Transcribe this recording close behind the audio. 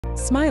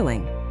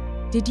Smiling.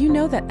 Did you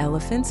know that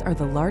elephants are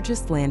the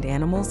largest land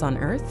animals on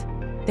Earth?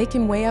 They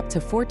can weigh up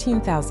to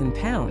 14,000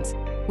 pounds,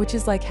 which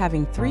is like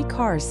having 3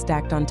 cars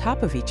stacked on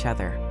top of each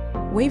other.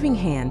 Waving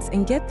hands,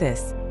 and get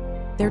this,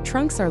 their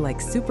trunks are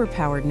like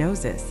super-powered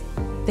noses.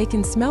 They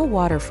can smell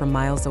water from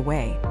miles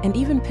away and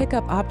even pick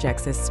up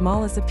objects as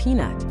small as a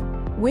peanut.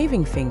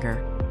 Waving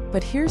finger.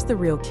 But here's the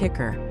real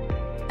kicker.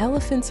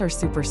 Elephants are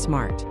super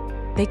smart.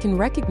 They can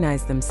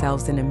recognize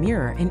themselves in a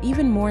mirror and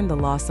even mourn the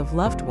loss of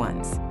loved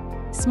ones.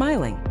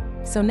 Smiling.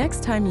 So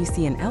next time you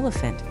see an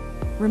elephant,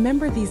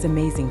 remember these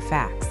amazing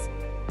facts.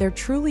 They're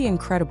truly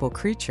incredible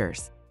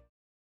creatures.